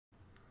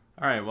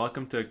Alright,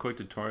 welcome to a quick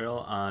tutorial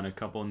on a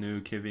couple new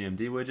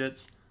KivyMD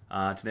widgets.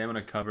 Today I'm going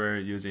to cover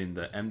using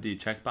the MD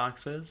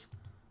checkboxes.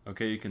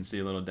 Okay, you can see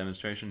a little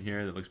demonstration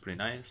here that looks pretty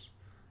nice.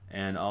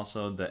 And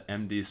also the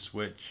MD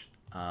switch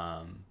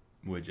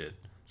widget.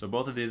 So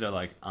both of these are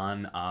like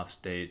on-off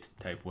state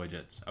type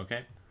widgets.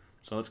 Okay,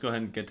 so let's go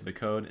ahead and get to the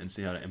code and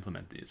see how to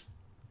implement these.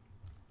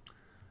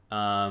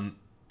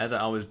 As I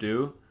always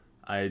do,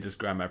 I just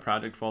grab my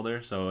project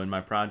folder. So in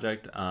my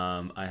project,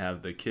 I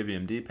have the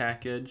KivyMD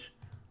package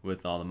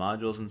with all the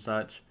modules and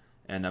such,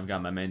 and I've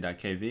got my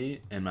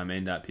main.kv and my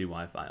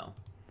main.py file.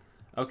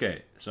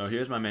 Okay, so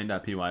here's my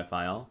main.py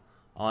file.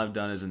 All I've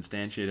done is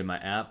instantiated my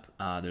app.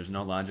 There's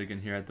no logic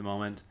in here at the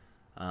moment.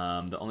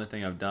 The only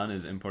thing I've done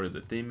is imported the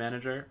theme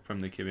manager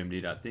from the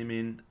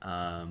KivyMD.theming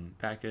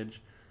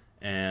package,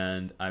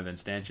 and I've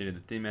instantiated the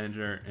theme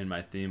manager in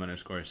my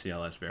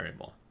theme_cls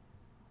variable.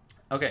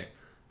 Okay,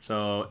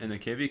 so in the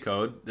KV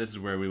code, this is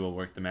where we will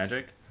work the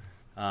magic.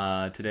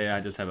 Today I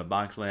just have a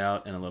box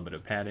layout and a little bit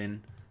of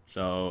padding.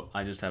 So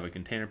I just have a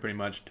container pretty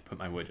much to put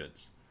my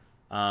widgets.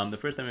 The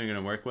first thing we're going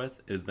to work with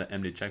is the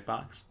MD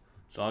checkbox.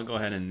 So I'll go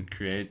ahead and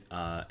create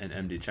an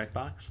MD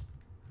checkbox,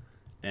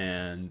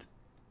 and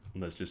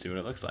let's just see what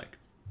it looks like.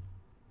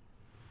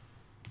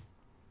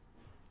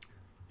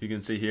 You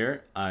can see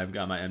here I've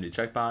got my MD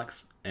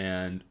checkbox,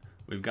 and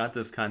we've got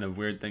this kind of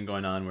weird thing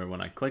going on where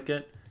when I click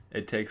it,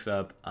 it takes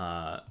up,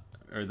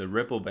 or the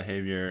ripple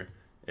behavior,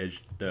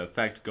 the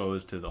effect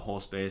goes to the whole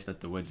space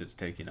that the widget's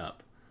taking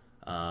up.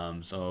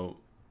 So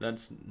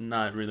that's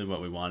not really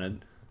what we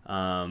wanted.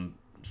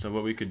 So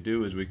what we could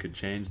do is we could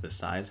change the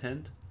size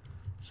hint.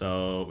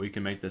 So we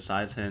can make the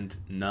size hint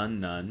none,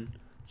 none.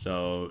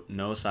 So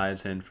no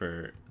size hint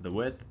for the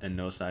width and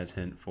no size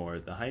hint for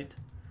the height.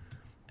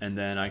 And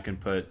then I can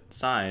put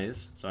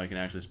size, so I can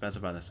actually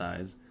specify the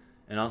size.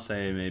 And I'll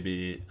say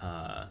maybe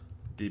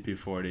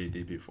DP40,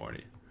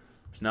 DP40.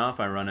 So now if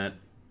I run it,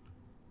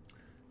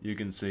 you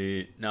can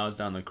see now it's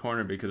down the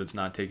corner because it's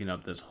not taking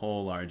up this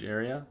whole large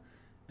area.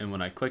 And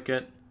when I click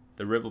it,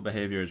 the ripple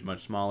behavior is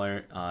much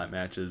smaller. It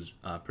matches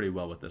pretty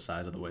well with the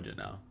size of the widget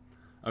now.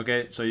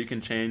 Okay, so you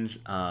can change,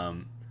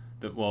 so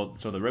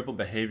the ripple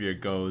behavior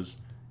goes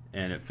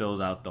and it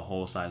fills out the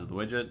whole size of the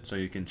widget, so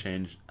you can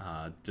change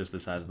just the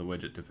size of the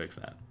widget to fix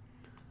that.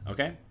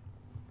 Okay,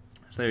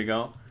 so there you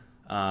go,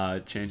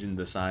 changing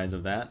the size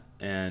of that.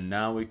 And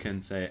now we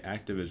can say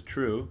active is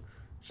true.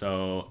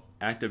 So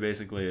active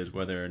basically is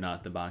whether or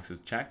not the box is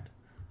checked.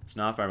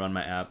 So now if I run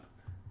my app,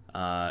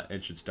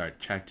 it should start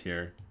checked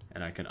here,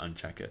 and I can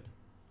uncheck it.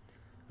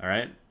 All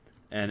right,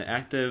 and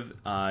active,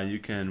 you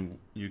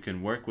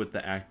can work with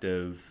the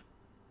active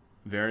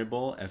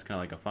variable as kind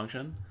of like a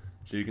function.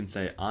 So you can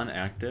say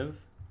onActive,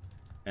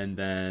 and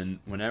then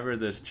whenever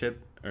this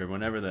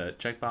whenever the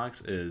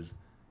checkbox is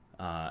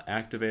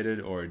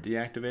activated or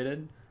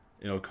deactivated,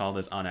 it'll call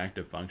this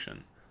onActive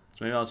function.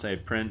 So maybe I'll say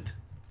print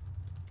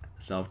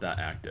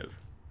self.active.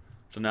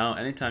 So now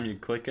anytime you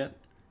click it,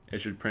 it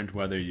should print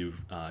whether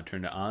you've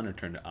turned it on or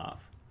turned it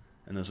off.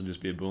 And this will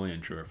just be a Boolean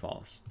true or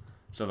false.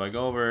 So if I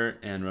go over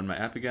and run my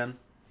app again,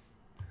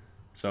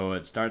 so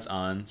it starts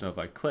on, so if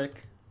I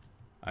click,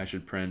 I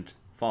should print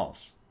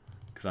false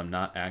because I'm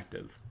not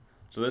active.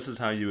 So this is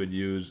how you would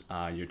use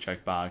your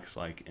checkbox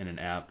like in an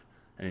app.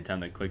 Anytime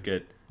they click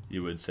it,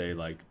 you would say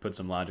like put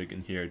some logic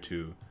in here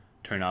to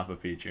turn off a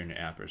feature in your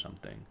app or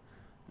something.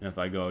 And if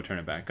I go turn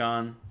it back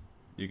on,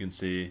 you can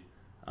see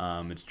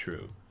it's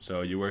true.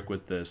 So you work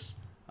with this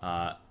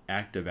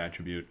active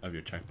attribute of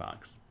your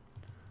checkbox.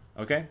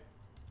 Okay,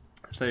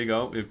 so there you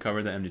go. We've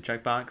covered the MD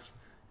checkbox,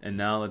 and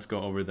now let's go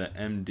over the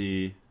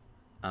MD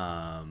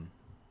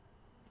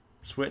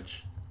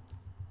switch.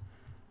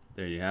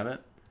 There you have it,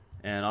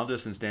 and I'll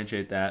just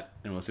instantiate that,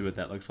 and we'll see what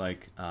that looks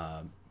like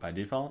by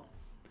default.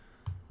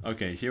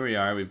 Okay, here we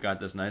are. We've got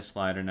this nice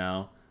slider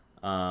now.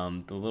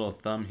 The little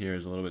thumb here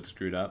is a little bit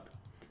screwed up.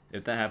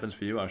 If that happens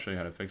for you, I'll show you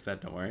how to fix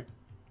that. Don't worry.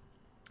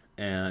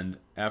 And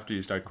after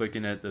you start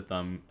clicking it, the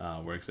thumb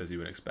works as you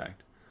would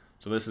expect.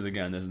 So this is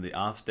the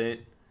off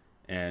state,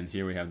 and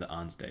here we have the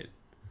on state.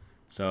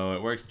 So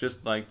it works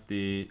just like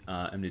the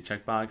MD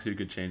checkbox. You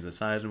could change the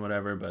size and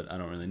whatever, but I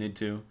don't really need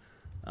to.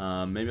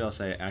 Maybe I'll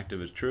say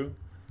active is true.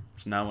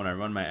 So now when I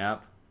run my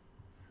app,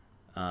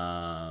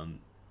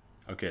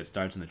 okay, it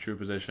starts in the true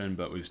position,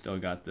 but we've still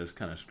got this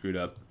kind of screwed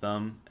up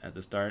thumb at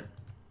the start.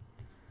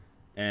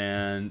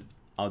 And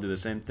I'll do the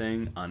same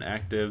thing on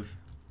active,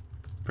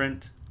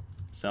 print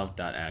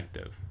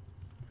self.active.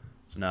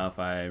 So now if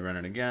I run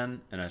it again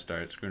and I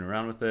start screwing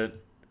around with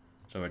it,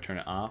 so if I turn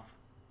it off,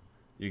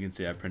 you can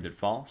see I printed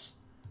false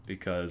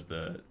because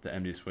the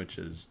MD switch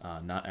is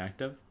not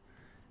active.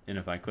 And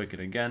if I click it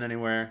again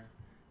anywhere,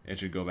 it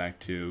should go back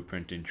to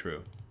printing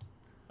true.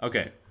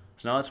 Okay,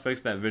 so now let's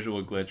fix that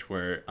visual glitch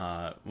where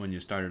when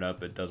you start it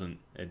up, it doesn't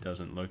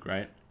look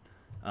right.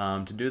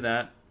 To do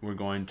that, we're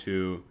going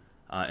to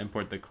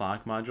import the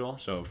clock module.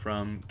 So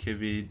from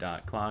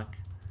kivy.clock,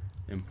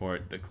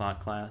 import the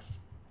clock class,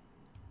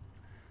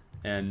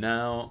 and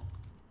now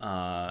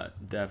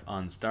def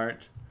on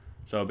start.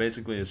 So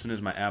basically as soon as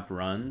my app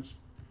runs,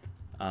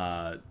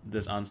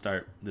 this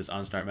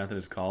onStart method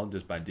is called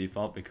just by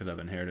default because I've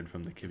inherited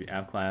from the Kivy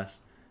app class,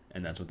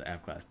 and that's what the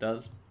app class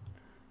does.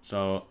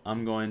 So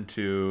I'm going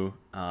to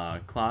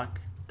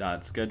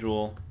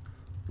clock.schedule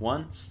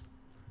once,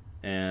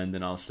 and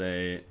then I'll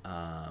say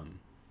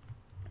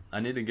I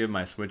need to give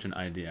my switch an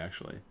ID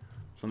actually.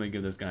 So let me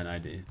give this guy an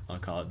ID. I'll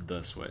call it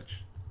the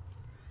switch.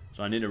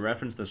 So I need to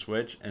reference the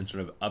switch and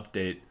sort of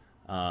update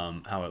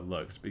how it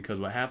looks, because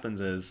what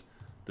happens is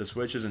the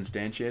switch is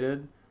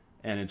instantiated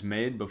and it's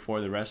made before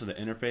the rest of the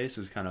interface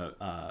is kind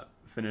of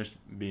finished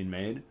being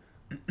made,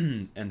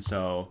 and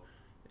so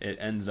it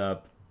ends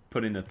up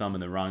putting the thumb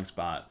in the wrong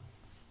spot,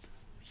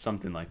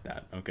 something like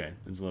that. Okay,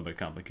 it's a little bit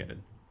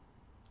complicated.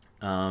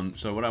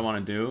 So what I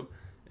want to do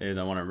is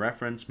I want to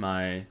reference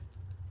my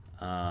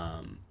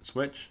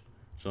switch.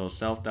 So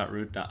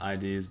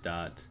self.root.ids.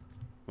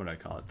 What do I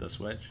call it? The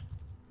switch.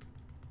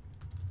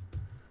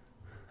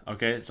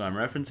 Okay, so I'm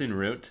referencing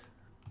root,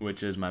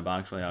 which is my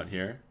box layout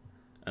here,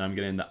 and I'm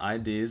getting the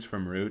IDs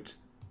from root,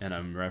 and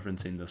I'm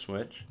referencing the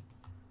switch.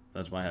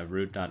 That's why I have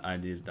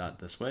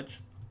root.ids.theswitch.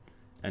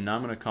 And now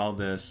I'm going to call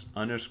this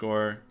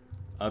underscore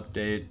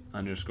update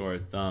underscore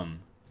thumb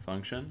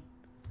function,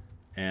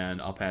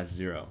 and I'll pass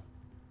 0.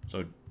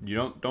 So you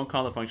don't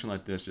call the function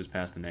like this, just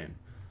pass the name.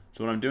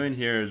 So what I'm doing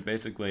here is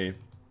basically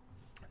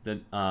that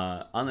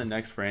on the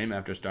next frame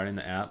after starting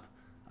the app,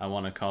 I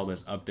want to call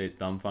this update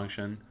thumb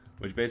function,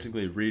 which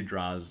basically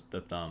redraws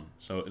the thumb.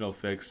 So it'll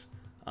fix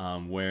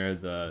where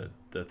the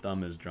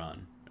thumb is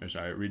drawn, or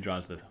sorry, it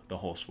redraws the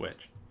whole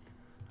switch.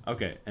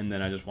 Okay, and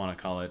then I just want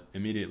to call it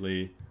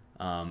immediately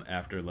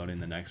after loading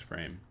the next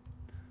frame.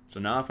 So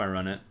now if I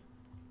run it,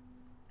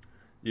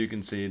 you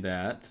can see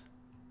that,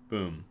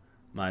 boom,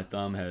 my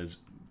thumb has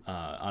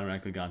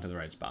automatically gone to the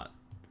right spot.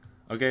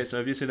 Okay, so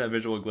if you see that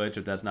visual glitch,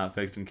 if that's not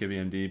fixed in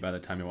KivyMD by the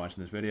time you're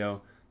watching this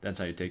video, that's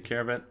how you take care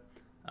of it.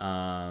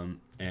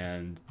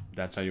 And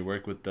that's how you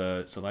work with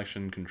the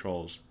selection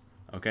controls.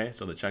 Okay,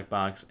 so the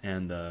checkbox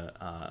and the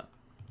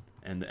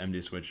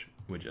MD switch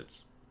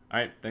widgets. All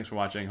right, thanks for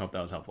watching. Hope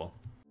that was helpful.